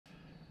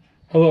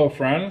Hello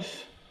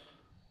friends,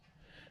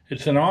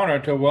 it's an honor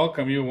to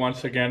welcome you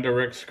once again to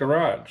Rick's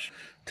Garage.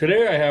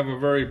 Today I have a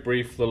very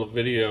brief little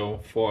video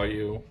for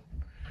you.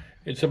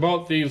 It's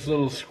about these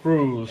little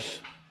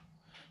screws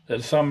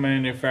that some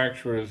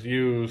manufacturers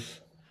use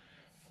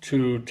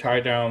to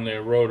tie down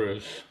their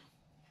rotors.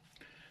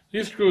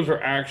 These screws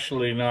are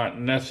actually not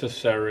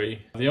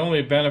necessary. The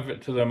only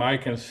benefit to them I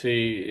can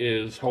see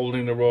is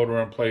holding the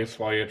rotor in place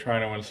while you're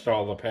trying to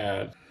install the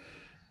pad.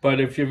 But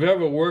if you've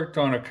ever worked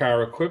on a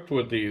car equipped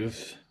with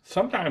these,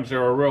 sometimes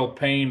they're a real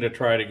pain to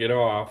try to get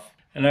off.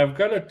 And I've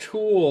got a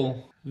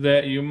tool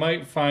that you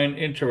might find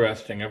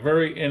interesting, a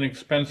very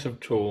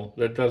inexpensive tool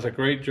that does a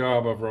great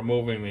job of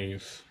removing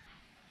these.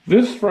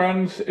 This,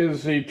 friends,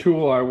 is the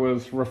tool I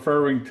was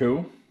referring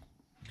to.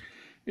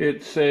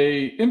 It's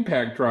a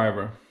impact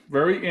driver,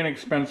 very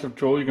inexpensive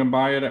tool. You can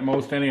buy it at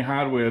most any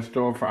hardware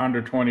store for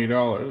under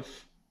 $20.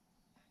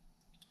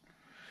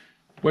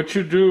 What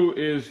you do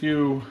is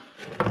you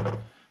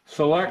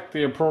select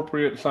the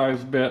appropriate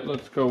size bit.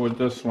 Let's go with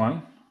this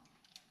one.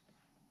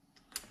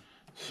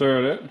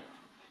 Insert it.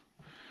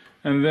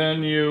 And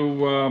then you,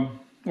 well,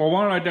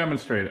 why don't I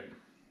demonstrate it?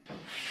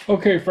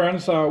 Okay,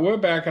 friends, we're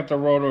back at the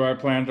rotor I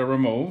plan to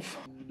remove.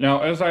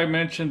 Now, as I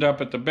mentioned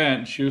up at the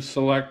bench, you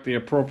select the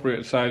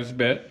appropriate size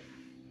bit.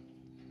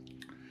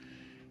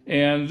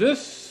 And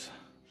this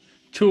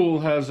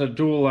tool has a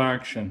dual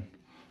action.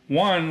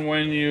 One,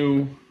 when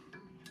you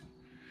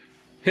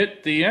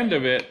hit the end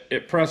of it,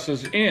 it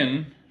presses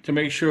in to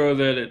make sure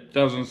that it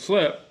doesn't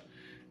slip,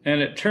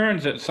 and it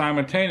turns it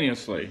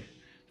simultaneously.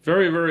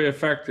 Very, very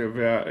effective.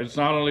 It's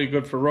not only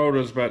good for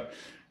rotors, but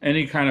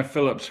any kind of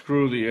Phillips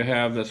screw that you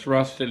have that's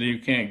rusted and you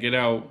can't get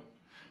out,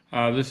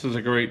 this is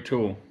a great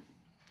tool.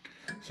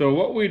 So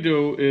what we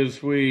do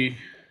is we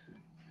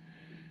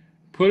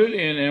put it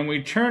in and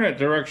we turn it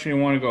direction you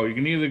want to go. You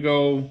can either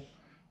go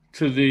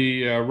to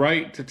the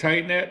right to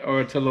tighten it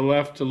or to the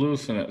left to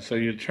loosen it. So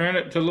you turn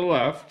it to the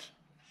left,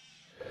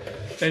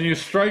 and you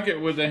strike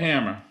it with the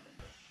hammer.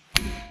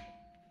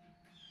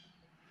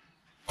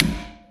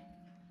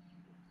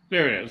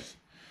 There it is.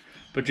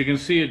 But you can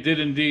see it did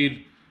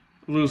indeed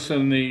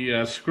loosen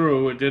the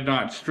screw. It did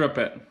not strip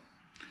it.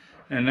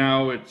 And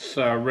now it's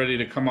ready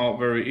to come out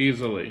very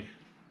easily.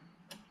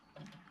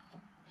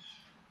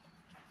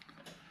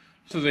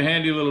 This is a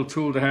handy little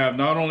tool to have,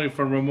 not only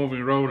for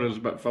removing rotors,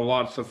 but for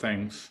lots of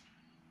things.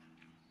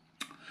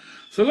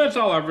 So that's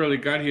all I've really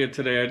got here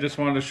today. I just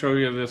wanted to show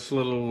you this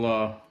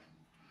little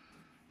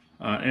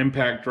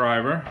impact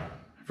driver.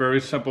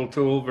 Very simple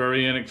tool,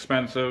 very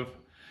inexpensive,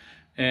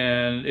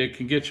 and it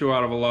can get you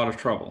out of a lot of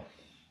trouble.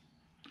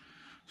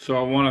 So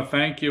I want to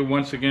thank you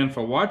once again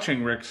for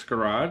watching Rick's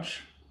Garage,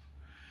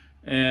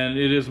 and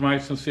it is my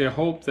sincere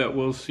hope that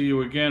we'll see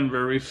you again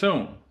very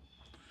soon.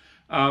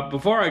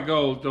 Before I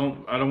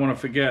go, I don't want to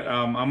forget,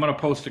 I'm going to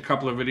post a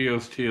couple of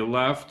videos to your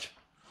left.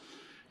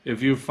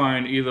 If you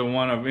find either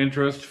one of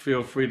interest,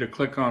 feel free to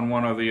click on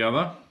one or the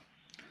other.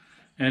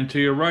 And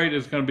to your right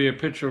is going to be a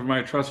picture of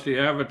my trusty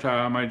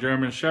avatar, my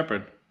German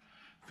Shepherd.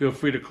 Feel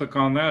free to click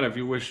on that if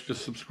you wish to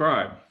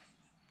subscribe.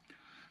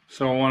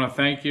 So I want to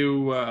thank you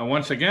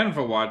once again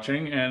for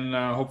watching, and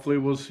hopefully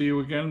we'll see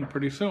you again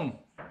pretty soon.